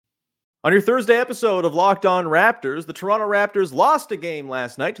On your Thursday episode of Locked On Raptors, the Toronto Raptors lost a game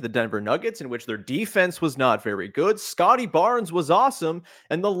last night to the Denver Nuggets in which their defense was not very good. Scottie Barnes was awesome,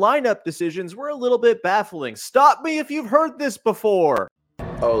 and the lineup decisions were a little bit baffling. Stop me if you've heard this before.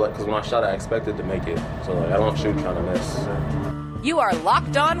 Because when I shot, I expected to make it. So, I don't shoot trying to miss. You are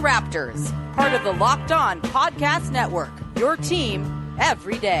Locked On Raptors, part of the Locked On Podcast Network, your team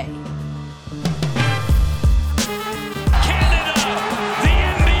every day.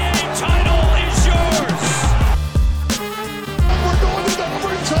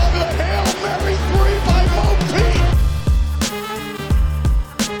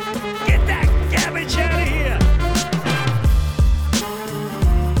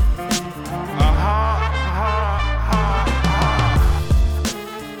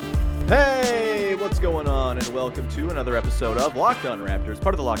 Hey, what's going on? And welcome to another episode of Locked On Raptors,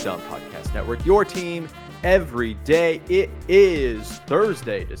 part of the Locked On Podcast Network, your team every day. It is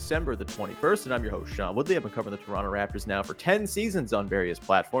Thursday, December the 21st, and I'm your host, Sean Woodley. I've been covering the Toronto Raptors now for 10 seasons on various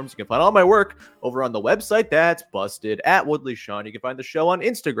platforms. You can find all my work over on the website that's busted at Woodley Sean. You can find the show on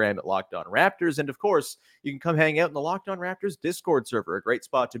Instagram at Locked On Raptors, and of course, you can come hang out in the Locked On Raptors Discord server, a great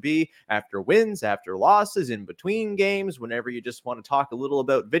spot to be after wins, after losses, in between games, whenever you just want to talk a little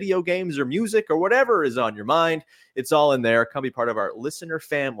about video games or music or whatever is on your mind. It's all in there. Come be part of our listener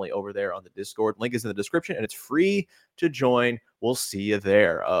family over there on the Discord. Link is in the description, and it's free to join. We'll see you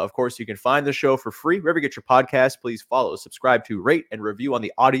there. Of course, you can find the show for free wherever you get your podcast. Please follow, subscribe to, rate, and review on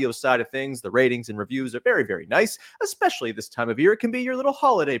the audio side of things. The ratings and reviews are very, very nice, especially this time of year. It can be your little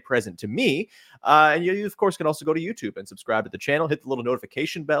holiday present to me. And you, of course, can also go to YouTube and subscribe to the channel. Hit the little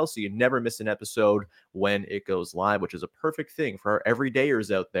notification bell so you never miss an episode when it goes live, which is a perfect thing for our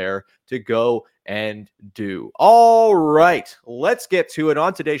everydayers out there to go and do. All right, let's get to it.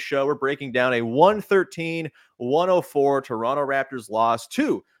 On today's show, we're breaking down a 113-104 Toronto Raptors loss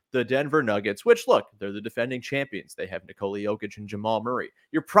to the Denver Nuggets, which, look, they're the defending champions. They have Nikola Jokic and Jamal Murray.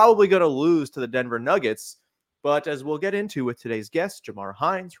 You're probably going to lose to the Denver Nuggets, but as we'll get into with today's guest, Jamar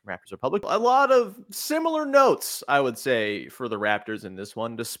Hinds from Raptors Republic, a lot of similar notes, I would say, for the Raptors in this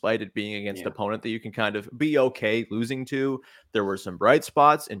one, despite it being against an opponent that you can kind of be okay losing to. There were some bright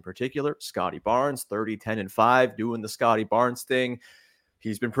spots, in particular, Scottie Barnes, 30, 10, and 5, doing the Scottie Barnes thing.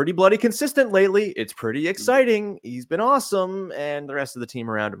 He's been pretty bloody consistent lately. It's pretty exciting. He's been awesome, and the rest of the team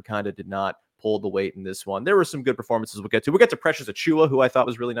around him kind of did not pull the weight in this one. There were some good performances we'll get to. We'll get to Precious Achiuwa, who I thought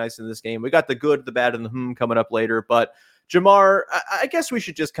was really nice in this game. We got the good, the bad, and the coming up later. But Jamar, I guess we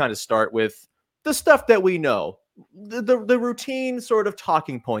should just kind of start with the stuff that we know, the routine sort of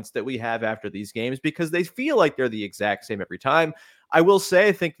talking points that we have after these games, because they feel like they're the exact same every time. I will say,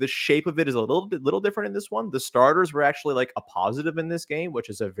 I think the shape of it is a little different in this one. The starters were actually like a positive in this game, which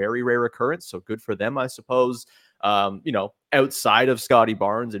is a very rare occurrence. So good for them, I suppose. Outside of Scottie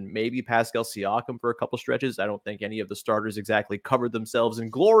Barnes and maybe Pascal Siakam for a couple stretches, I don't think any of the starters exactly covered themselves in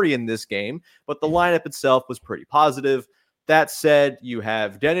glory in this game, but the lineup itself was pretty positive. That said, you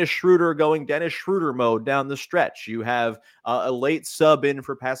have Dennis Schroeder going Dennis Schroeder mode down the stretch. You have a late sub in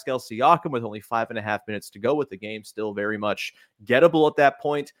for Pascal Siakam with only 5.5 minutes to go with the game, still very much gettable at that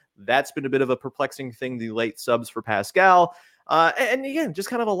point. That's been a bit of a perplexing thing, the late subs for Pascal. And again, just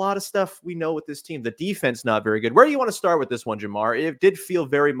kind of a lot of stuff we know with this team. The defense not very good. Where do you want to start with this one, Jamar? It did feel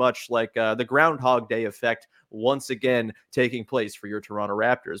very much like the Groundhog Day effect once again taking place for your Toronto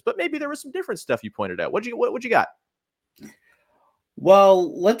Raptors. But maybe there was some different stuff you pointed out. What you got?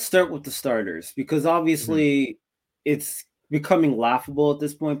 Well, let's start with the starters, because obviously it's becoming laughable at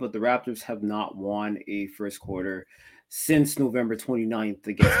this point, but the Raptors have not won a first quarter since November 29th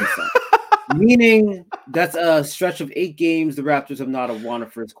against the Suns. Meaning that's a stretch of 8 games. The Raptors have not won a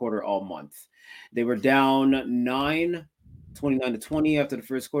first quarter all month. They were down 29-20 after the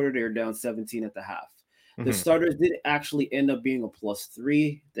first quarter. They were down 17 at the half. The starters did actually end up being a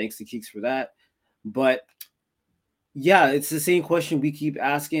 +3. Thanks to Keeks for that. But yeah, it's the same question we keep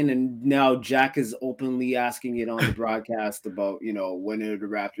asking, and now Jack is openly asking it on the broadcast about, when are the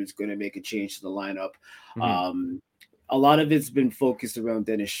Raptors going to make a change to the lineup? A lot of it's been focused around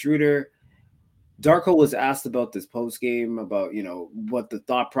Dennis Schroeder. Darko was asked about this post-game, about, what the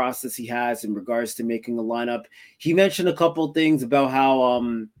thought process he has in regards to making a lineup. He mentioned a couple of things about how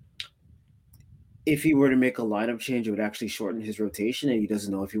if he were to make a lineup change, it would actually shorten his rotation, and he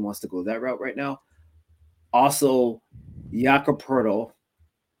doesn't know if he wants to go that route right now. Also, Jakob Poeltl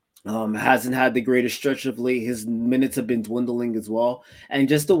hasn't had the greatest stretch of late. His minutes have been dwindling as well. And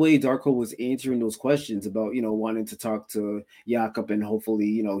just the way Darko was answering those questions about, wanting to talk to Jakob and hopefully,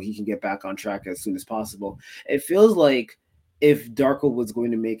 he can get back on track as soon as possible. It feels like if Darko was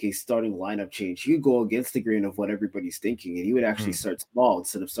going to make a starting lineup change, he would go against the grain of what everybody's thinking, and he would actually start small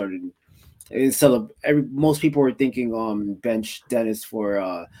instead of starting most people were thinking bench Dennis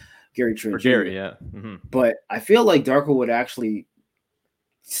for Gary Trent For Jr. Gary, yeah. But I feel like Darko would actually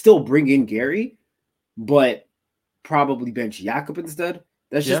still bring in Gary, but probably bench Jakob instead.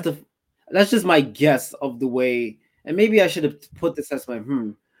 That's Yeah. just my guess of the way, and maybe I should have put this as my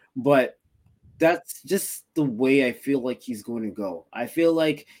but that's just the way I feel like he's going to go. I feel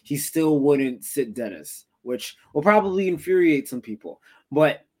like he still wouldn't sit Dennis, which will probably infuriate some people.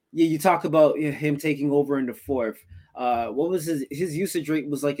 But yeah, you talk about him taking over in the fourth. What was his usage rate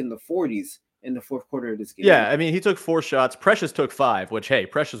was like in the 40s in the fourth quarter of this game. Yeah, I mean, he took 4 shots. Precious took 5, which, hey,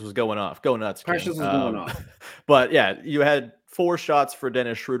 Precious was going off. Go nuts, King. Precious was going off. But yeah, you had 4 shots for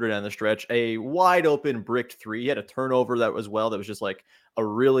Dennis Schroeder down the stretch, a wide open bricked 3. He had a turnover that was just like a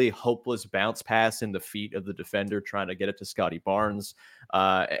really hopeless bounce pass in the feet of the defender trying to get it to Scottie Barnes,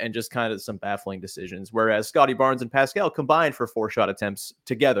 and just kind of some baffling decisions. Whereas Scottie Barnes and Pascal combined for 4 shot attempts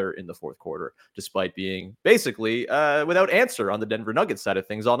together in the fourth quarter, despite being basically without answer on the Denver Nuggets side of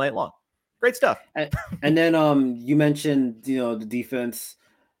things all night long. Great stuff. And then you mentioned, the defense.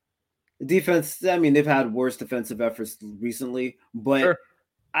 The defense, I mean, they've had worse defensive efforts recently, but Sure.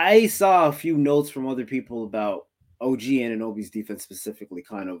 I saw a few notes from other people about OG Anunoby's defense specifically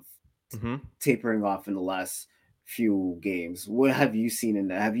kind of tapering off in the last few games. What have you seen in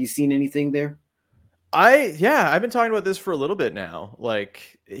that? Have you seen anything there? I've been talking about this for a little bit now.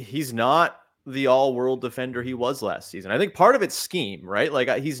 Like, he's not the all-world defender he was last season. I think part of it's scheme, right? Like,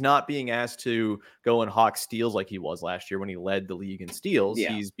 he's not being asked to go and hawk steals like he was last year when he led the league in steals.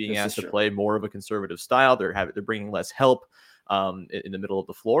 Yeah, he's being asked to play more of a conservative style. They're bringing less help in the middle of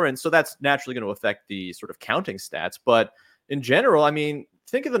the floor, and so that's naturally going to affect the sort of counting stats. But in general, I mean,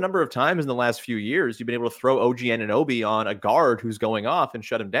 think of the number of times in the last few years you've been able to throw OG Anunoby on a guard who's going off and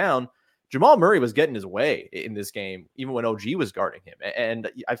shut him down. Jamal Murray was getting his way in this game, even when OG was guarding him.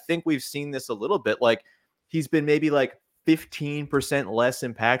 And I think we've seen this a little bit. Like, he's been maybe like 15% less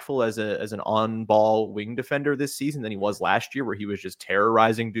impactful as an on-ball wing defender this season than he was last year, where he was just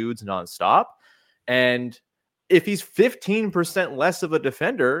terrorizing dudes nonstop. And if he's 15% less of a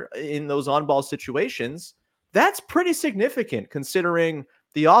defender in those on-ball situations, that's pretty significant considering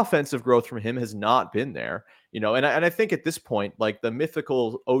the offensive growth from him has not been there. And I think at this point, like, the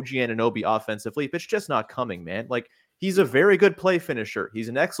mythical OG Anunoby offensive leap, it's just not coming, man. Like, he's a very good play finisher. He's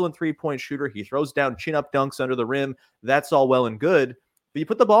an excellent three-point shooter. He throws down chin-up dunks under the rim. That's all well and good. But you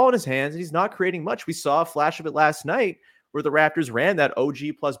put the ball in his hands, and he's not creating much. We saw a flash of it last night where the Raptors ran that OG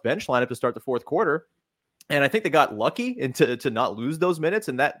plus bench lineup to start the fourth quarter. And I think they got lucky to not lose those minutes.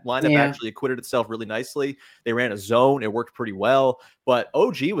 And that lineup actually acquitted itself really nicely. They ran a zone. It worked pretty well. But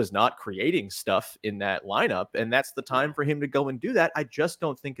OG was not creating stuff in that lineup. And that's the time for him to go and do that. I just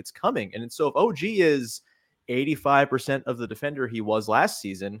don't think it's coming. And so if OG is 85% of the defender he was last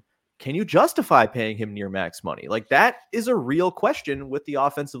season, can you justify paying him near max money? Like, that is a real question with the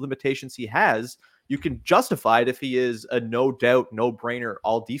offensive limitations he has. You can justify it if he is a no doubt, no brainer,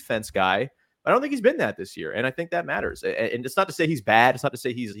 all defense guy. I don't think he's been that this year, and I think that matters. And it's not to say he's bad. It's not to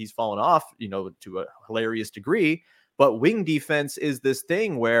say he's fallen off, to a hilarious degree. But wing defense is this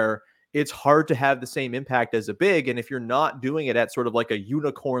thing where it's hard to have the same impact as a big. And if you're not doing it at sort of like a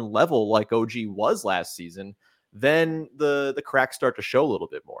unicorn level like OG was last season, then the cracks start to show a little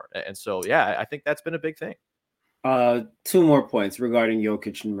bit more. And so, yeah, I think that's been a big thing. 2 more points regarding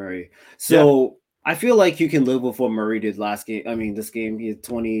Jokic and Murray. So I feel like you can live with what Murray did last game. I mean, this game he had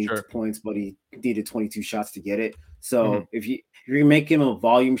 20 points, but he needed 22 shots to get it. So if you make him a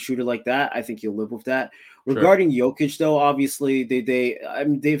volume shooter like that, I think you'll live with that. Regarding Jokic, though, obviously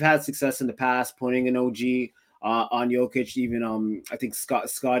they've had success in the past putting an OG on Jokic. Even I think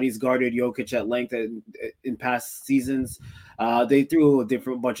Scottie's guarded Jokic at length in past seasons. They threw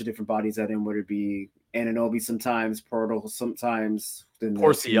a bunch of different bodies at him, whether it be Anunoby sometimes, Pirtle sometimes.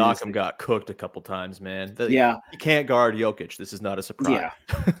 Poor Siakam got cooked a couple times, man. You can't guard Jokic. This is not a surprise.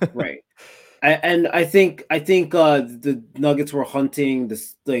 Yeah, right. And I think the Nuggets were hunting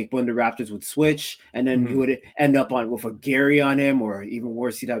this, like, when the Raptors would switch, and then he would end up with a Gary on him, or even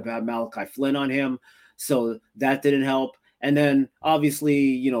worse, he'd have Malachi Flynn on him. So that didn't help. And then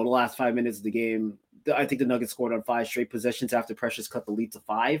obviously, the last 5 minutes of the game, I think the Nuggets scored on 5 straight possessions after Precious cut the lead to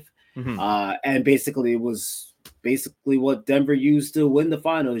 5. And basically it was what Denver used to win the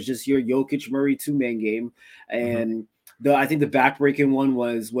finals, just your Jokic Murray 2-man game. And I think the backbreaking one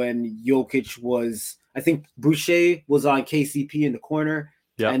was when Jokic was, I think Boucher was on KCP in the corner.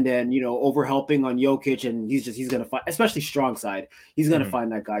 And then, overhelping on Jokic, and he's going to find, especially strong side, he's going to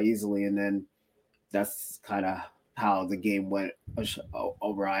find that guy easily. And then that's kind of how the game went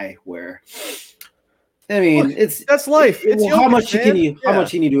awry, where I mean, Look, that's life. It's how Jokic, much man. how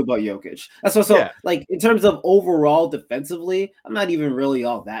much can you do about Jokic? That's what. So, Yeah. like in terms of overall defensively, I'm not even really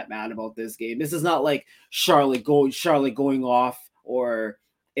all that mad about this game. This is not like Charlotte going off or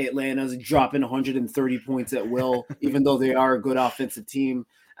Atlanta's dropping 130 points at will, even though they are a good offensive team.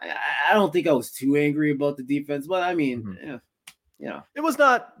 I don't think I was too angry about the defense, but I mean, yeah. It was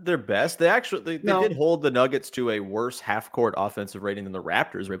not their best. They did No. hold the Nuggets to a worse half-court offensive rating than the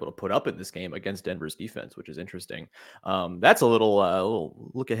Raptors were able to put up in this game against Denver's defense, which is interesting. That's a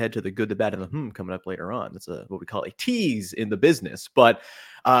little look ahead to the good, the bad, and the coming up later on. That's what we call a tease in the business. But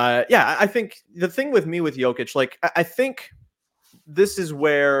yeah, I think the thing with me with Jokic, like I think this is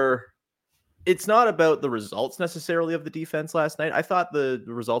where it's not about the results necessarily of the defense last night. I thought the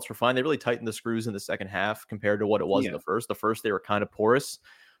results were fine. They really tightened the screws in the second half compared to what it was in the first. The first, they were kind of porous.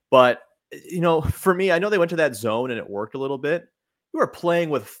 But, for me, I know they went to that zone and it worked a little bit. You are playing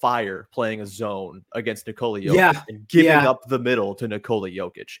with fire, playing a zone against Nikola Jokic and giving up the middle to Nikola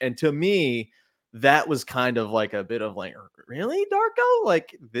Jokic. And to me, that was kind of like a bit of like, really, Darko?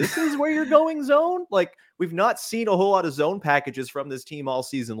 Like, this is where you're going zone? Like, we've not seen a whole lot of zone packages from this team all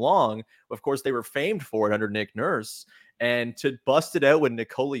season long. Of course, they were famed for it under Nick Nurse. And to bust it out when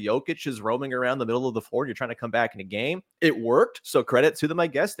Nikola Jokic is roaming around the middle of the floor and you're trying to come back in a game, it worked. So credit to them, I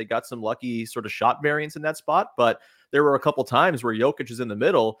guess. They got some lucky sort of shot variance in that spot. But there were a couple times where Jokic is in the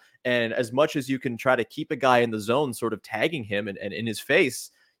middle. And as much as you can try to keep a guy in the zone, sort of tagging him and in his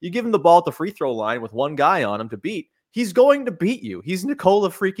face, you give him the ball at the free throw line with one guy on him to beat, he's going to beat you. He's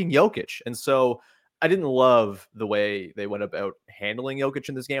Nikola freaking Jokic. And so I didn't love the way they went about handling Jokic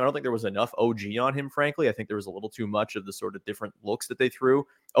in this game. I don't think there was enough OG on him, frankly. I think there was a little too much of the sort of different looks that they threw.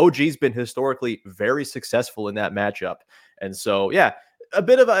 OG's been historically very successful in that matchup. And so, yeah, a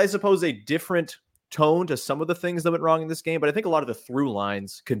bit of, I suppose, a different tone to some of the things that went wrong in this game. But I think a lot of the through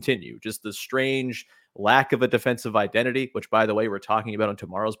lines continue. Just the strange lack of a defensive identity, which, by the way, we're talking about on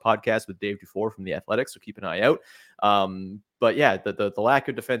tomorrow's podcast with Dave Dufour from The Athletic, so keep an eye out. But yeah, the lack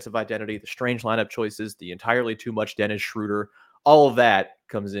of defensive identity, the strange lineup choices, the entirely too much Dennis Schroeder, all of that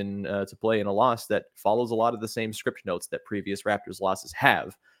comes in to play in a loss that follows a lot of the same script notes that previous Raptors losses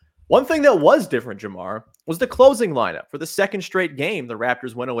have. One thing that was different, Jamar, was the closing lineup. For the second straight game, the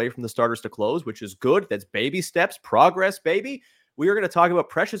Raptors went away from the starters to close, which is good. That's baby steps, progress, baby. We are going to talk about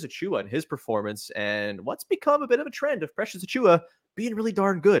Precious Achiuwa and his performance and what's become a bit of a trend of Precious Achiuwa being really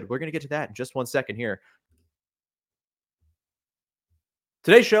darn good. We're going to get to that in just 1 second here.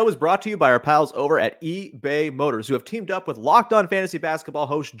 Today's show is brought to you by our pals over at eBay Motors, who have teamed up with Locked On Fantasy Basketball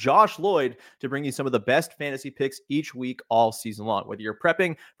host Josh Lloyd to bring you some of the best fantasy picks each week all season long. Whether you're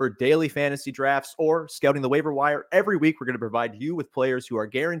prepping for daily fantasy drafts or scouting the waiver wire, every week we're going to provide you with players who are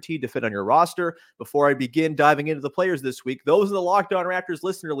guaranteed to fit on your roster. Before I begin diving into the players this week, those in the Locked On Raptors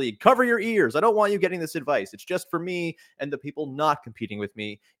Listener League, cover your ears. I don't want you getting this advice. It's just for me and the people not competing with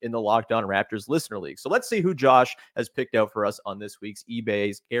me in the Locked On Raptors Listener League. So let's see who Josh has picked out for us on this week's eBay's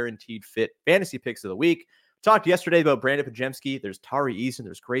Guaranteed Fit Fantasy Picks of the Week. We talked yesterday about Brandon Pajemski. There's Tari Eason.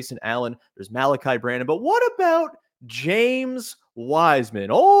 There's Grayson Allen. There's Malachi Brandon. But what about James Wiseman?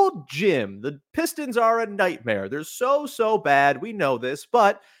 Old Jim. The Pistons are a nightmare. They're so bad. We know this,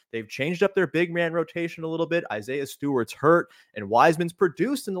 but they've changed up their big man rotation a little bit. Isaiah Stewart's hurt, and Wiseman's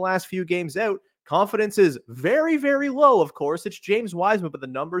produced in the last few games out. Confidence is very, very low, of course. It's James Wiseman, but the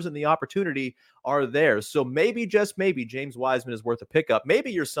numbers and the opportunity are there. So maybe, just maybe, James Wiseman is worth a pickup.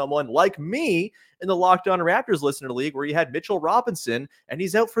 Maybe you're someone like me in the Locked On Raptors Listener League where you had Mitchell Robinson, and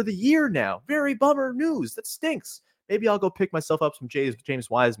he's out for the year now. Very bummer news. That stinks. Maybe I'll go pick myself up some James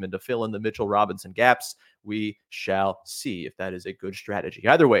Wiseman to fill in the Mitchell Robinson gaps. We shall see if that is a good strategy.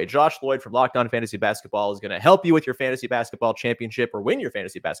 Either way, Josh Lloyd from Locked On Fantasy Basketball is going to help you with your fantasy basketball championship or win your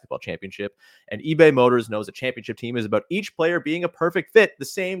fantasy basketball championship. And eBay Motors knows a championship team is about each player being a perfect fit. The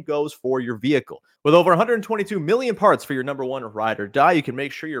same goes for your vehicle. With over 122 million parts for your number one ride or die, you can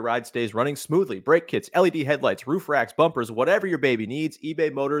make sure your ride stays running smoothly. Brake kits, LED headlights, roof racks, bumpers, whatever your baby needs,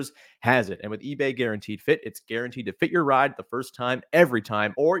 eBay Motors has it. And with eBay Guaranteed Fit, it's guaranteed to fit your ride the first time, every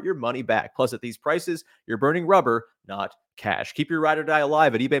time, or your money back. Plus, at these prices, you're burning rubber, not cash. Keep your ride or die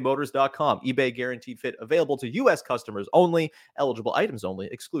alive at ebaymotors.com. eBay Guaranteed Fit available to U.S. customers only. Eligible items only.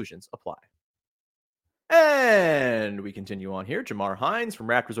 Exclusions apply. And we continue on here. Jamar Hinds from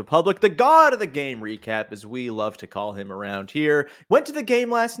Raptors Republic, the god of the game recap, as we love to call him around here. Went to the game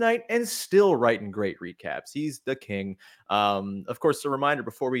last night and still writing great recaps. He's the king. Of course, a reminder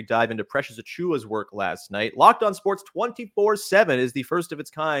before we dive into Precious Achiuwa's work last night, Locked On Sports 24/7 is the first of its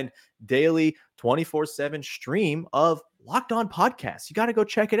kind daily 24/7 stream of Locked On Podcast. You got to go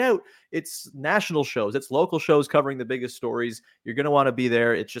check it out. It's national shows, it's local shows covering the biggest stories. You're going to want to be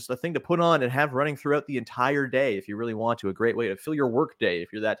there. It's just a thing to put on and have running throughout the entire day if you really want to. A great way to fill your work day.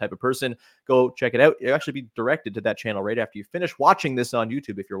 If you're that type of person, go check it out. You'll actually be directed to that channel right after you finish watching this on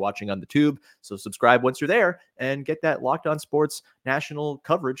YouTube if you're watching on the tube. So subscribe once you're there and get that Locked On Sports national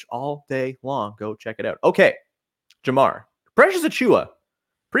coverage all day long. Go check it out. Okay, Jamar. Precious Achiuwa.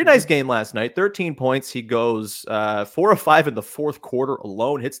 Pretty nice game last night. 13 points. He goes 4 of 5 in the fourth quarter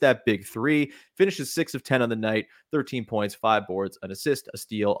alone. Hits that big three. Finishes 6 of 10 on the night. 13 points, 5 boards, an assist, a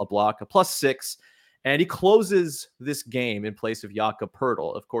steal, a block, a +6. And he closes this game in place of Jakob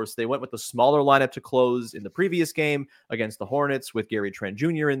Poeltl. Of course, they went with the smaller lineup to close in the previous game against the Hornets with Gary Trent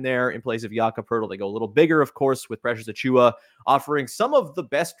Jr. in there in place of Jakob Poeltl. They go a little bigger, of course, with Precious Achiuwa offering some of the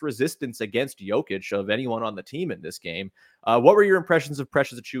best resistance against Jokic of anyone on the team in this game. What were your impressions of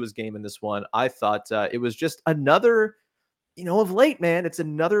Precious Achiuwa's game in this one? I thought it was just another, of late, man, it's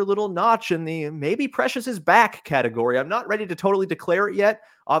another little notch in the maybe Precious is back category. I'm not ready to totally declare it yet.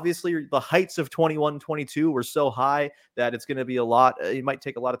 Obviously, the heights of 21-22 were so high that it's going to be a lot. It might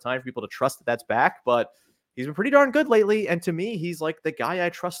take a lot of time for people to trust that that's back, but he's been pretty darn good lately. And to me, he's like the guy I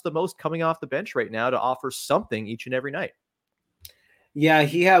trust the most coming off the bench right now to offer something each and every night. Yeah,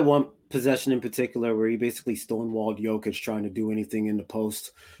 he had one possession in particular where he basically stonewalled Jokic trying to do anything in the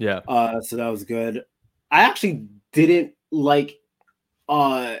post. Yeah. So that was good. I actually didn't like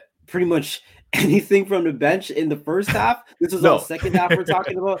pretty much anything from the bench in the first half. This was all second half we're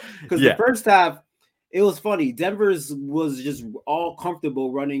talking about. Because the first half, it was funny. Denver's was just all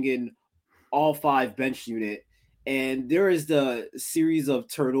comfortable running in all 5 bench unit. And there is the series of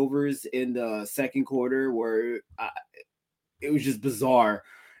turnovers in the second quarter where it was just bizarre.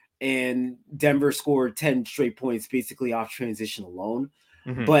 And Denver scored 10 straight points basically off transition alone.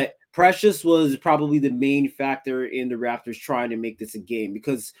 Mm-hmm. But Precious was probably the main factor in the Raptors trying to make this a game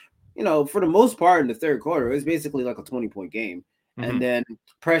because, for the most part in the third quarter, it was basically like a 20-point game. Mm-hmm. And then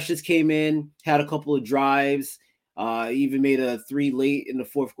Precious came in, had a couple of drives, even made a 3 late in the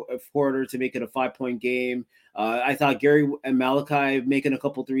fourth quarter to make it a 5-point game. I thought Gary and Malachi making a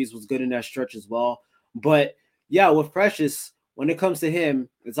couple threes was good in that stretch as well. But yeah, with Precious, when it comes to him,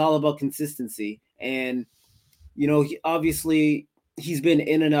 it's all about consistency. And, he's been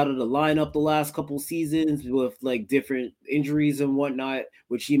in and out of the lineup the last couple seasons with like different injuries and whatnot,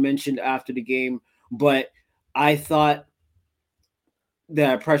 which he mentioned after the game. But I thought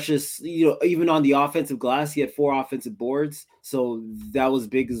that Precious, even on the offensive glass, he had 4 offensive boards. So that was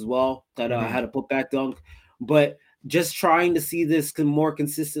big as well. That had a putback dunk. But just trying to see this more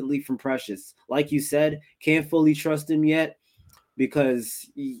consistently from Precious. Like you said, can't fully trust him yet because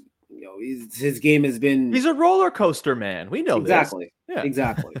his game has been. He's a roller coaster, man. We know exactly. This. Yeah.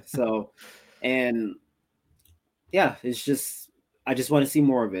 Exactly. So, and yeah, it's just I just want to see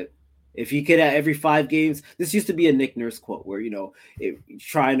more of it. If he could at every 5 games, this used to be a Nick Nurse quote where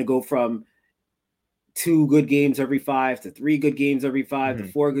trying to go from 2 good games every 5 to 3 good games every 5 to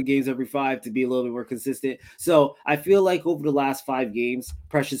 4 good games every 5 to be a little bit more consistent. So I feel like over the last 5 games,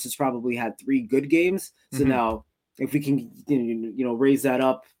 Precious has probably had 3 good games. So now if we can, raise that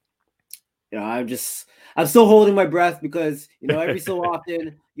up, I'm still holding my breath because, every so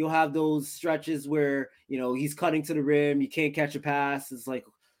often you'll have those stretches where, he's cutting to the rim. You can't catch a pass. It's like,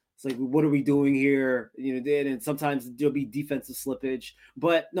 what are we doing here? And sometimes there'll be defensive slippage,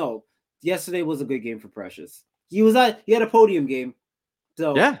 but no, yesterday was a good game for Precious. He had a podium game.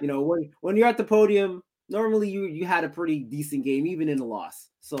 So, yeah. When you're at the podium, normally you had a pretty decent game, even in a loss.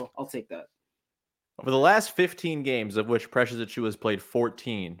 So I'll take that. Over the last 15 games, of which Precious Achiuwa has played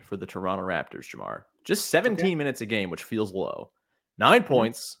 14 for the Toronto Raptors, Jamar, just 17 minutes a game, which feels low. 9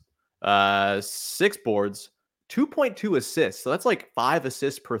 points, 6 boards, 2.2 assists. So that's like 5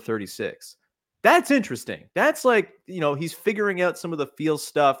 assists per 36. That's interesting. That's like, he's figuring out some of the feel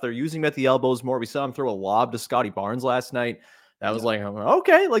stuff. They're using him at the elbows more. We saw him throw a lob to Scottie Barnes last night. That was like,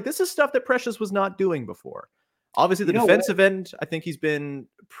 okay, like this is stuff that Precious was not doing before. Obviously, the defensive end, I think he's been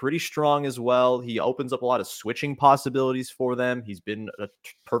pretty strong as well. He opens up a lot of switching possibilities for them. He's been a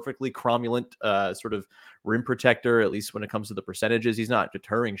perfectly cromulent sort of rim protector, at least when it comes to the percentages. He's not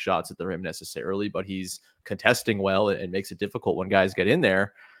deterring shots at the rim necessarily, but he's contesting well and makes it difficult when guys get in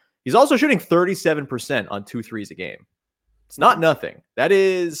there. He's also shooting 37% on 2 threes a game. It's not nothing. That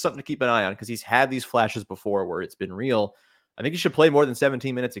is something to keep an eye on because he's had these flashes before where it's been real. I think he should play more than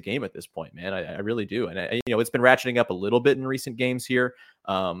 17 minutes a game at this point, man. I really do. And, it's been ratcheting up a little bit in recent games here.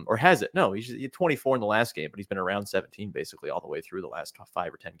 Or has it? No, he had 24 in the last game, but he's been around 17 basically all the way through the last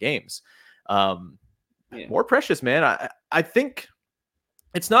 5 or 10 games. More Precious, man. I think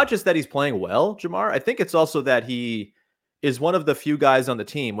it's not just that he's playing well, Jamar. I think it's also that he is one of the few guys on the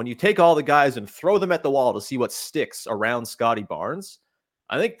team. When you take all the guys and throw them at the wall to see what sticks around Scottie Barnes,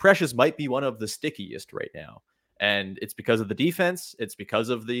 I think Precious might be one of the stickiest right now. And it's because of the defense. It's because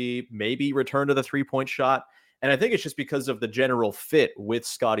of the maybe return to the 3-point shot. And I think it's just because of the general fit with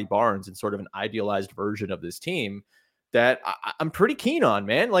Scottie Barnes and sort of an idealized version of this team that I'm pretty keen on,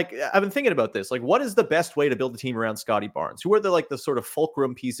 man. Like, I've been thinking about this. Like, what is the best way to build a team around Scottie Barnes? Who are the sort of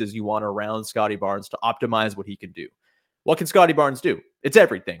fulcrum pieces you want around Scottie Barnes to optimize what he can do? What can Scottie Barnes do? It's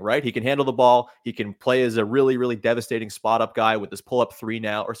everything, right? He can handle the ball. He can play as a really, really devastating spot up guy with his pull up three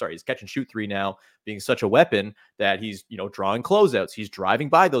now, or sorry, his catch and shoot three now being such a weapon that he's, drawing closeouts. He's driving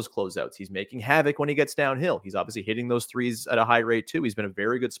by those closeouts. He's making havoc when he gets downhill. He's obviously hitting those threes at a high rate too. He's been a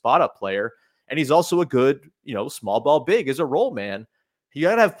very good spot up player. And he's also a good, small ball big as a role man. You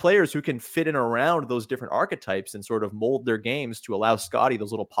got to have players who can fit in around those different archetypes and sort of mold their games to allow Scottie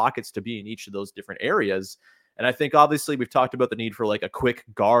those little pockets to be in each of those different areas. And I think obviously we've talked about the need for like a quick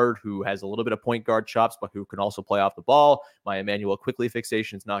guard who has a little bit of point guard chops, but who can also play off the ball. My Emmanuel Quickly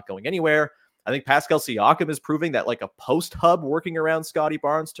fixation is not going anywhere. I think Pascal Siakam is proving that like a post hub working around Scottie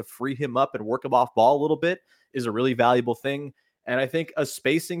Barnes to free him up and work him off ball a little bit is a really valuable thing. And I think a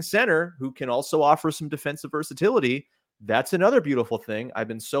spacing center who can also offer some defensive versatility, that's another beautiful thing. I've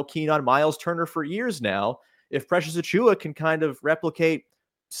been so keen on Miles Turner for years now. If Precious Achiuwa can kind of replicate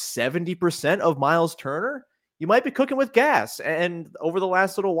 70% of Miles Turner, you might be cooking with gas. And over the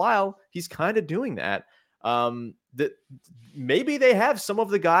last little while, he's kind of doing that. That maybe they have some of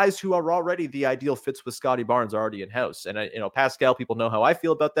the guys who are already the ideal fits with Scottie Barnes already in house. And Pascal, people know how I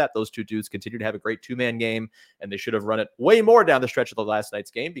feel about that. Those two dudes continue to have a great 2-man game, and they should have run it way more down the stretch of the last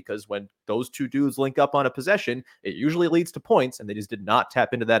night's game, because when those two dudes link up on a possession, it usually leads to points, and they just did not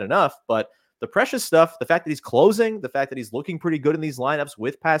tap into that enough. But the Precious stuff, the fact that he's closing, the fact that he's looking pretty good in these lineups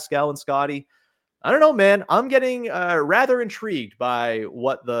with Pascal and Scottie, I don't know, man. I'm getting rather intrigued by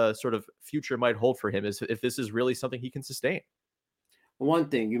what the sort of future might hold for him, is if this is really something he can sustain. One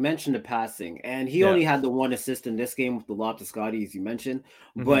thing, you mentioned the passing, and he only had the one assist in this game with the lob to Scottie, as you mentioned.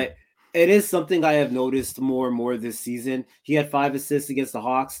 Mm-hmm. But it is something I have noticed more and more this season. He had 5 assists against the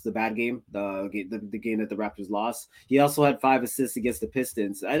Hawks, the bad game, the game that the Raptors lost. He also had 5 assists against the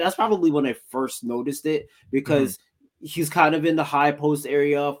Pistons. And that's probably when I first noticed it, because he's kind of in the high post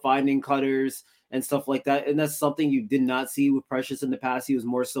area, finding cutters and stuff like that. And that's something you did not see with Precious in the past. He was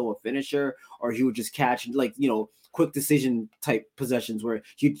more so a finisher, or he would just catch, quick decision type possessions where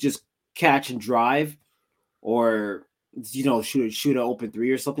he'd just catch and drive, or, shoot an open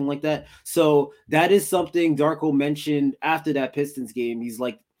three or something like that. So that is something Darko mentioned after that Pistons game. He's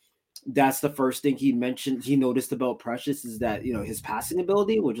like, that's the first thing he mentioned, he noticed about Precious, is that, his passing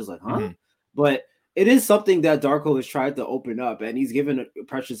ability, which is like, But it is something that Darko has tried to open up, and he's given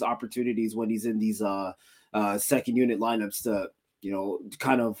Precious opportunities when he's in these second unit lineups to,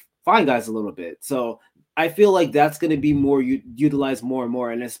 kind of find guys a little bit. So I feel like that's going to be more utilized more and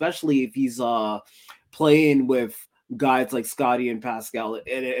more, and especially if he's playing with guys like Scottie and Pascal, and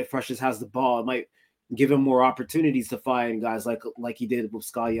if Precious has the ball, it might give him more opportunities to find guys like he did with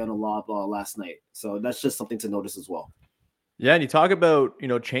Scottie on a lob last night. So that's just something to notice as well. Yeah, and you talk about,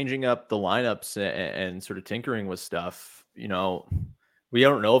 changing up the lineups and sort of tinkering with stuff. We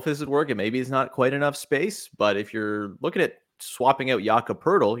don't know if this would work, and maybe it's not quite enough space. But if you're looking at swapping out Jakob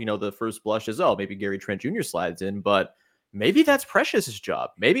Poeltl, the first blush is, maybe Gary Trent Jr. slides in, but maybe that's Precious's job.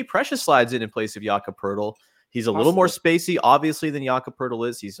 Maybe Precious slides in place of Jakob Poeltl. He's a little more spacey, obviously, than Jakob Poeltl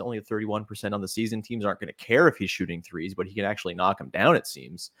is. He's only at 31% on the season. Teams aren't going to care if he's shooting threes, but he can actually knock them down, it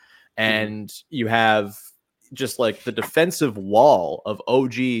seems. And you have just like the defensive wall of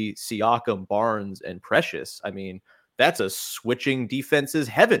OG, Siakam, Barnes, and Precious. I mean, that's a switching defense's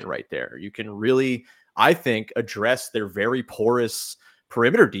heaven right there. You can really, I think, address their very porous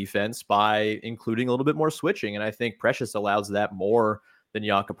perimeter defense by including a little bit more switching. And I think Precious allows that more than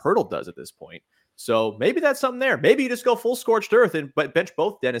Jakob Poeltl does at this point. So maybe that's something there. Maybe you just go full scorched earth and bench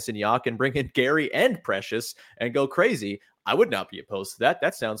both Dennis and Yak and bring in Gary and Precious and go crazy. I would not be opposed to that.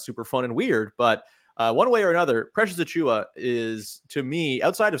 That sounds super fun and weird, but one way or another, Precious Achiuwa is, to me,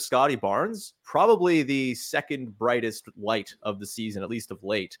 outside of Scottie Barnes, probably the second brightest light of the season, at least of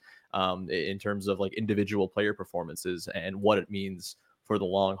late, in terms of like individual player performances and what it means for the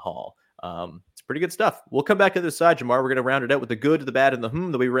long haul. It's pretty good stuff. We'll come back to the other side, Jamar. We're going to round it out with the good, the bad, and the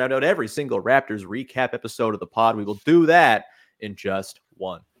that we round out every single Raptors recap episode of the pod. We will do that in just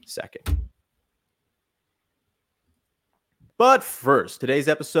 1 second. But first, today's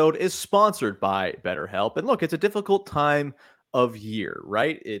episode is sponsored by BetterHelp. And look, it's a difficult time of year,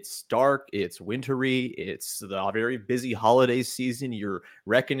 right? It's dark, it's wintry, it's the very busy holiday season. You're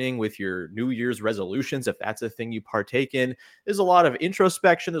reckoning with your New Year's resolutions, if that's a thing you partake in. There's a lot of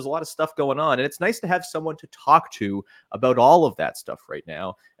introspection, there's a lot of stuff going on, and it's nice to have someone to talk to about all of that stuff right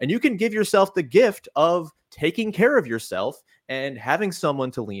now. And you can give yourself the gift of taking care of yourself and having someone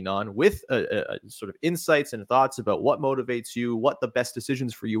to lean on with a sort of insights and thoughts about what motivates you, what the best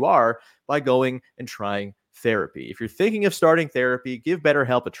decisions for you are, by going and trying therapy. If you're thinking of starting therapy, give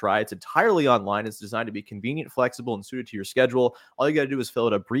BetterHelp a try. It's entirely online. It's designed to be convenient, flexible, and suited to your schedule. All you got to do is fill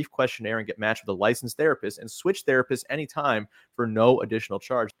out a brief questionnaire and get matched with a licensed therapist, and switch therapists anytime for no additional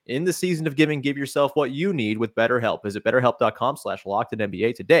charge. In the season of giving, give yourself what you need with BetterHelp. Visit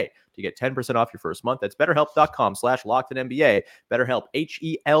BetterHelp.com/LockedInNBA today to get 10% off your first month. That's BetterHelp.com/LockedInNBA. BetterHelp,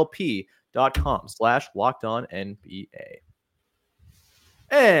 HELP.com/LockedOnNBA.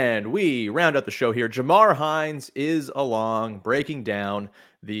 And we round out the show here. Jamar Hinds is along, breaking down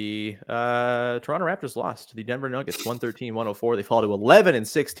the Toronto Raptors lost to the Denver Nuggets 113-104. They fall to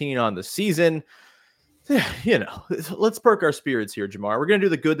 11-16 on the season. You know, let's perk our spirits here, Jamar. We're going to do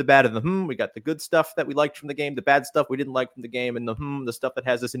the good, the bad, and the We got the good stuff that we liked from the game, the bad stuff we didn't like from the game, and the stuff that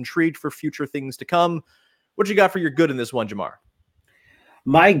has us intrigued for future things to come. What you got for your good in this one, Jamar?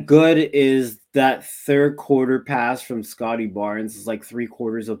 My good is that third quarter pass from Scottie Barnes. Is like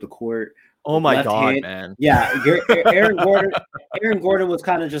 3/4 of the court. Oh my God, hand. man. Yeah. Aaron Gordon was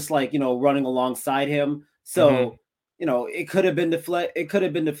kind of just like, running alongside him. So, it could have been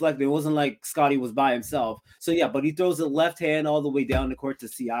deflected. It wasn't like Scottie was by himself. So yeah, but he throws it left hand all the way down the court to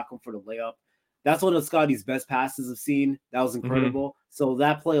Siakam for the layup. That's one of Scottie's best passes I've seen. That was incredible. So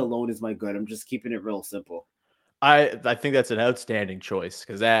that play alone is my good. I'm just keeping it real simple. I think that's an outstanding choice,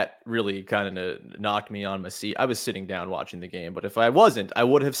 because that really kind of knocked me on my seat. I was sitting down watching the game, but if I wasn't, I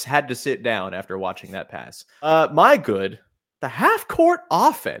would have had to sit down after watching that pass. My good, the half-court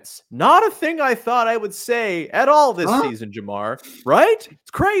offense. Not a thing I thought I would say at all this season, Jamar, right?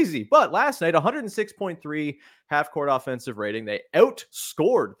 It's crazy. But last night, 106.3 half-court offensive rating. They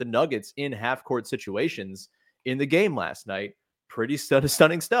outscored the Nuggets in half-court situations in the game last night. Pretty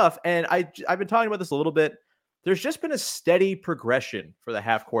stunning stuff. And I've been talking about this a little bit. There's just been a steady progression for the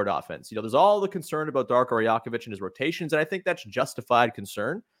half-court offense. There's all the concern about Darko Rajakovic and his rotations, and I think that's justified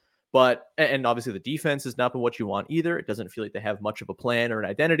concern. And obviously the defense has not been what you want either. It doesn't feel like they have much of a plan or an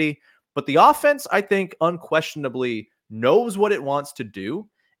identity. But the offense, I think, unquestionably knows what it wants to do.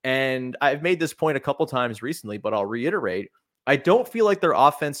 And I've made this point a couple times recently, but I'll reiterate. I don't feel like their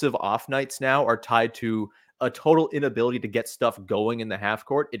offensive off nights now are tied to a total inability to get stuff going in the half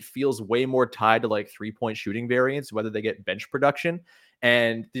court. It feels way more tied to like 3-point shooting variance, whether they get bench production,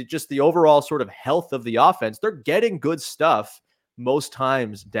 and just the overall sort of health of the offense. They're getting good stuff most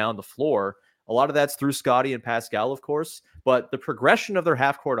times down the floor. A lot of that's through Scottie and Pascal, of course, but the progression of their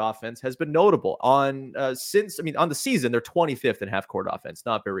half court offense has been notable on the season. They're 25th in half court offense.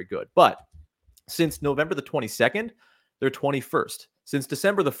 Not very good, but since November the 22nd, they're 21st. Since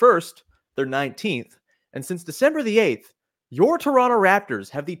December the 1st, they're 19th. And since December the 8th, your Toronto Raptors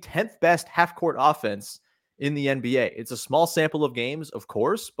have the 10th best half-court offense in the NBA. It's a small sample of games, of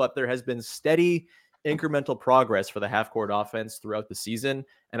course, but there has been steady incremental progress for the half-court offense throughout the season.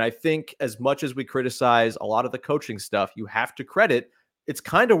 And I think as much as we criticize a lot of the coaching stuff, you have to credit it's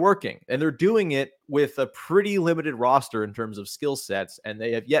kind of working. And they're doing it with a pretty limited roster in terms of skill sets. And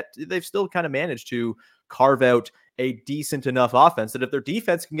they've still kind of managed to carve out a decent enough offense that if their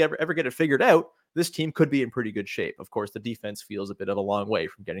defense can ever get it figured out, this team could be in pretty good shape. Of course, the defense feels a bit of a long way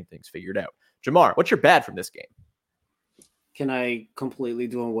from getting things figured out. Jamar, what's your bad from this game? Can I completely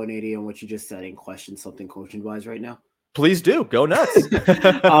do a 180 on what you just said and question something coaching-wise right now? Please do. Go nuts.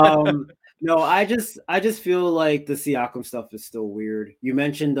 No, I just feel like the Siakam stuff is still weird. You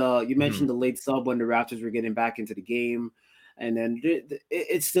mentioned the late sub when the Raptors were getting back into the game, and then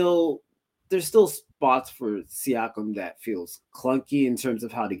there's still spots for Siakam that feels clunky in terms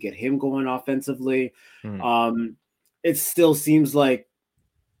of how to get him going offensively. It still seems like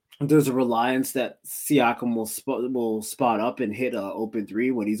there's a reliance that Siakam will spot up and hit an open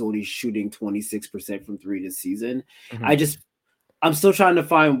three when he's only shooting 26% from three this season. I'm still trying to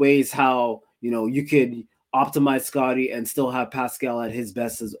find ways how, you could optimize Scottie and still have Pascal at his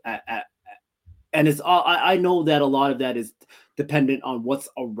best and it's all, I know that a lot of that is dependent on what's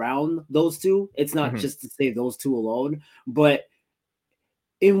around those two. It's not just to say those two alone, but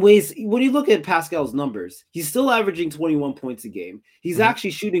in ways, when you look at Pascal's numbers, he's still averaging 21 points a game. He's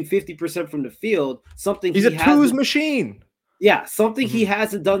actually shooting 50% from the field, something he's a twos machine. Yeah, something he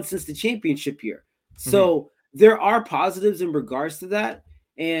hasn't done since the championship year. So there are positives in regards to that.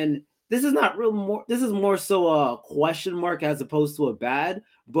 And this is not real more. This is more so a question mark as opposed to a bad.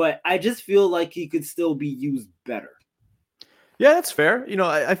 But I just feel like he could still be used better. Yeah, that's fair.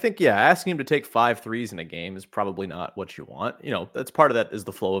 I think, asking him to take 5 threes in a game is probably not what you want. That's part of that is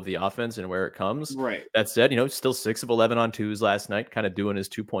the flow of the offense and where it comes. Right. That said, still 6 of 11 on twos last night, kind of doing his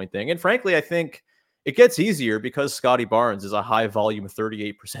 2-point thing. And frankly, I think it gets easier because Scottie Barnes is a high volume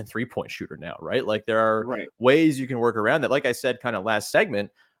 38% 3-point shooter now, right? Like there are ways you can work around that. Like I said, kind of last segment,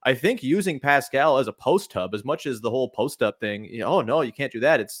 I think using Pascal as a post hub, as much as the whole post up thing, oh no, you can't do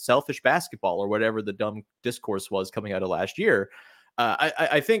that. It's selfish basketball or whatever the dumb discourse was coming out of last year.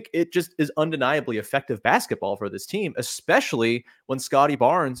 I think it just is undeniably effective basketball for this team, especially when Scottie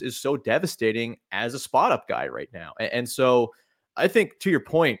Barnes is so devastating as a spot up guy right now. And so I think, to your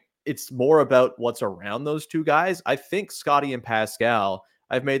point, it's more about what's around those two guys. I think Scottie and Pascal,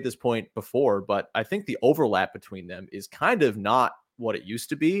 I've made this point before, but I think the overlap between them is kind of not what it used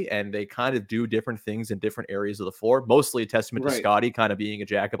to be, and they kind of do different things in different areas of the floor, mostly a testament to Scottie kind of being a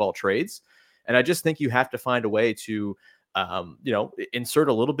jack of all trades. And I just think you have to find a way to insert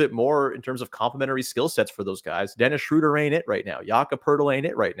a little bit more in terms of complementary skill sets for those guys. Dennis Schroeder ain't it right now. Jakob Poeltl ain't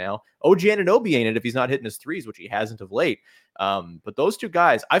it right now. OG Anunoby ain't it if he's not hitting his threes, which he hasn't of late. But those two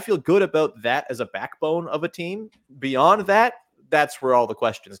guys, I feel good about that as a backbone of a team. Beyond that, that's where all the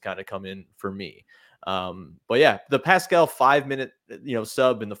questions kind of come in for me. But yeah, the Pascal 5-minute,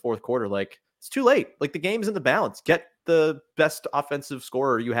 sub in the fourth quarter, like it's too late. Like the game's in the balance. Get the best offensive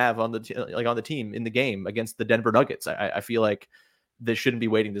scorer you have on the on the team in the game against the Denver Nuggets. I feel like they shouldn't be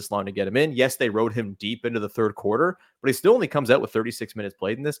waiting this long to get him in. Yes, they rode him deep into the third quarter, but he still only comes out with 36 minutes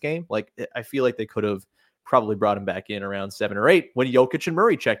played in this game. Like I feel like they could have probably brought him back in around 7 or 8 when Jokic and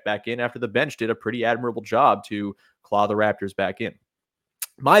Murray checked back in after the bench did a pretty admirable job to claw the Raptors back in.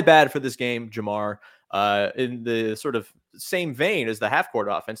 My bad for this game, Jamar, in the sort of same vein as the half-court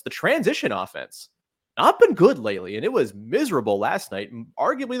offense, the transition offense, not been good lately, and it was miserable last night.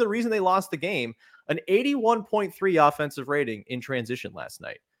 Arguably the reason they lost the game, an 81.3 offensive rating in transition last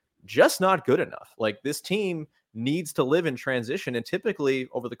night. Just not good enough. Like this team needs to live in transition, and typically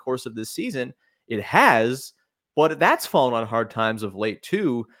over the course of this season, it has, but that's fallen on hard times of late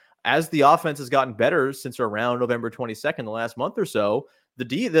too. As the offense has gotten better since around November 22nd, the last month or so,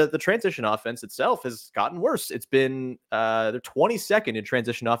 the transition offense itself has gotten worse. It's been they're 22nd in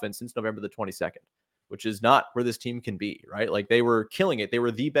transition offense since November the 22nd, which is not where this team can be, right? Like they were killing it. They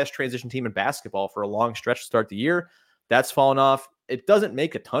were the best transition team in basketball for a long stretch to start the year. That's fallen off. It doesn't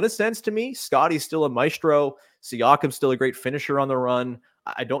make a ton of sense to me. Scottie's still a maestro. Siakam's still a great finisher on the run.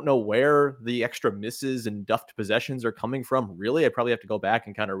 I don't know where the extra misses and duffed possessions are coming from. Really, I probably have to go back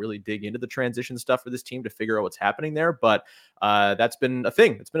and kind of really dig into the transition stuff for this team to figure out what's happening there. But that's been a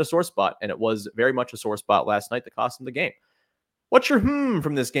thing. It's been a sore spot, and it was very much a sore spot last night that cost them the game. What's your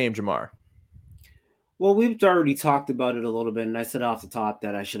from this game, Jamar? Well, we've already talked about it a little bit, and I said off the top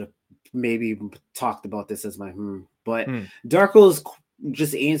that I should have maybe talked about this as my But Darko's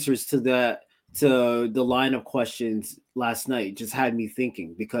just answers to the line of questions last night just had me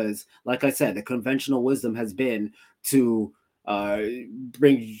thinking, because like I said, the conventional wisdom has been to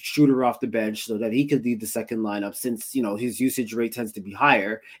bring Schroeder off the bench so that he could lead the second lineup, since his usage rate tends to be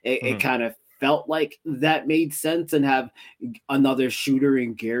higher. It kind of felt like that made sense, and have another shooter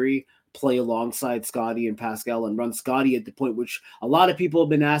in Gary play alongside Scottie and Pascal and run Scottie at the point, which a lot of people have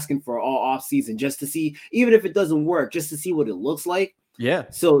been asking for all off season, just to see, even if it doesn't work, just to see what it looks like. Yeah.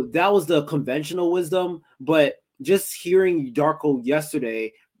 So that was the conventional wisdom, but just hearing Darko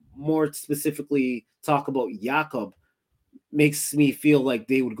yesterday, more specifically talk about Jakob, makes me feel like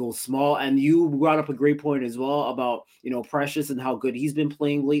they would go small. And you brought up a great point as well about, Precious and how good he's been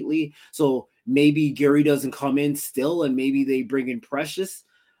playing lately. So maybe Gary doesn't come in still, and maybe they bring in Precious.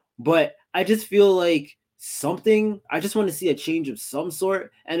 But I just feel like I just want to see a change of some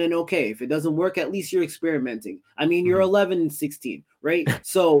sort. And then, okay, if it doesn't work, at least you're experimenting. I mean, you're 11 and 16, right?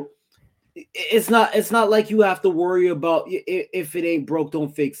 So it's not like you have to worry about if it ain't broke,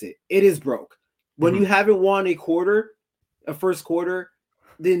 don't fix it. It is broke. When you haven't won a first quarter,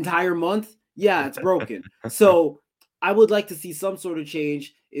 the entire month, yeah, it's broken. So I would like to see some sort of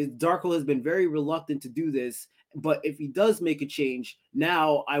change. Darko has been very reluctant to do this. But if he does make a change,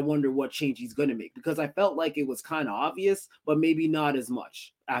 now I wonder what change he's going to make, because I felt like it was kind of obvious, but maybe not as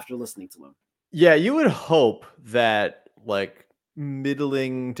much after listening to him. Yeah, you would hope that like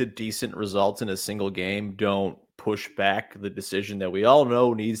middling to decent results in a single game don't push back the decision that we all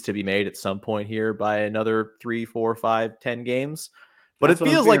know needs to be made at some point here by another 3, 4, 5, 10 games. But it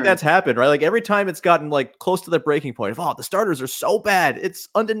feels like that's happened, right? Like every time it's gotten like close to the breaking point of, the starters are so bad. It's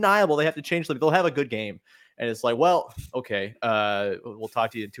undeniable. They have to change them. They'll have a good game. And it's like, well, okay, we'll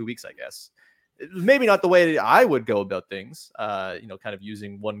talk to you in 2 weeks, I guess. Maybe not the way I would go about things, kind of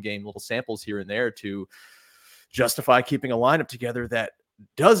using one game little samples here and there to justify keeping a lineup together that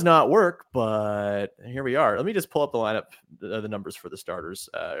does not work, but here we are. Let me just pull up the lineup, the numbers for the starters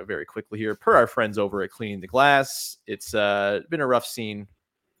very quickly here. Per our friends over at Cleaning the Glass, it's been a rough scene.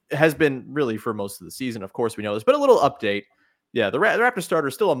 It has been really for most of the season. Of course, we know this, but a little update. Yeah, the Raptors starter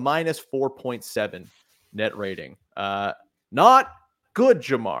is still a minus 4.7 net rating. Not good,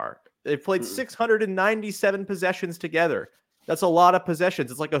 Jamar. They've played 697 possessions together. That's a lot of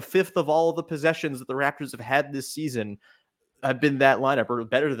possessions. It's like a fifth of all of the possessions that the Raptors have had this season have been that lineup, or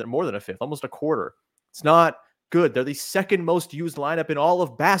more than a fifth, almost a quarter. It's not good. They're the second most used lineup in all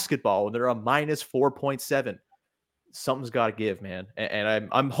of basketball, and they're a minus 4.7. Something's got to give, man. And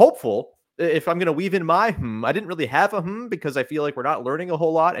I'm hopeful. If I'm going to weave in my I didn't really have a because I feel like we're not learning a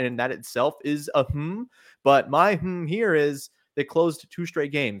whole lot, and that itself is a But my here is they closed 2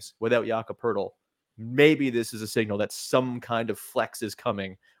 straight games without Jakob Poeltl. Maybe this is a signal that some kind of flex is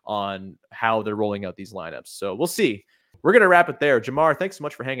coming on how they're rolling out these lineups. So we'll see. We're going to wrap it there. Jamar, thanks so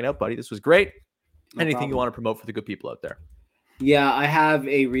much for hanging out, buddy. This was great. Anything you want to promote for the good people out there? Yeah, I have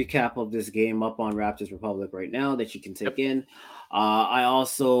a recap of this game up on Raptors Republic right now that you can take in. I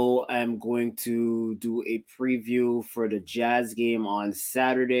also am going to do a preview for the Jazz game on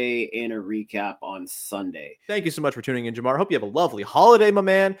Saturday and a recap on Sunday. Thank you so much for tuning in, Jamar. Hope you have a lovely holiday, my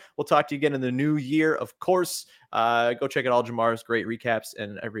man. We'll talk to you again in the new year, of course. Go check out all Jamar's great recaps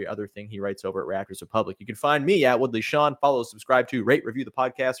and every other thing he writes over at Raptors Republic. You can find me at Woodley Sean. Follow, subscribe to, rate, review the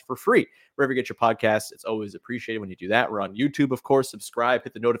podcast for free. Wherever you get your podcasts, it's always appreciated when you do that. We're on YouTube, of course. Subscribe,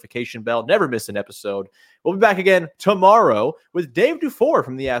 hit the notification bell. Never miss an episode. We'll be back again tomorrow with Dave Dufour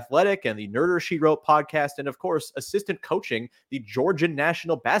from The Athletic and the Nerder She Wrote podcast, and of course, assistant coaching the Georgian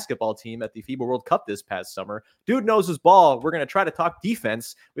national basketball team at the FIBA World Cup this past summer. Dude knows his ball. We're going to try to talk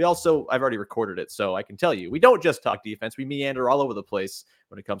defense. I've already recorded it, so I can tell you, we don't just talk defense. We meander all over the place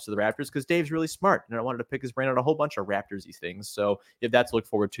when it comes to the Raptors because Dave's really smart, and I wanted to pick his brain on a whole bunch of Raptors-y things. So if that's to look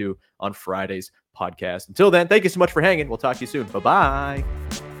forward to on Friday's podcast. Until then, thank you so much for hanging. We'll talk to you soon. Bye-bye.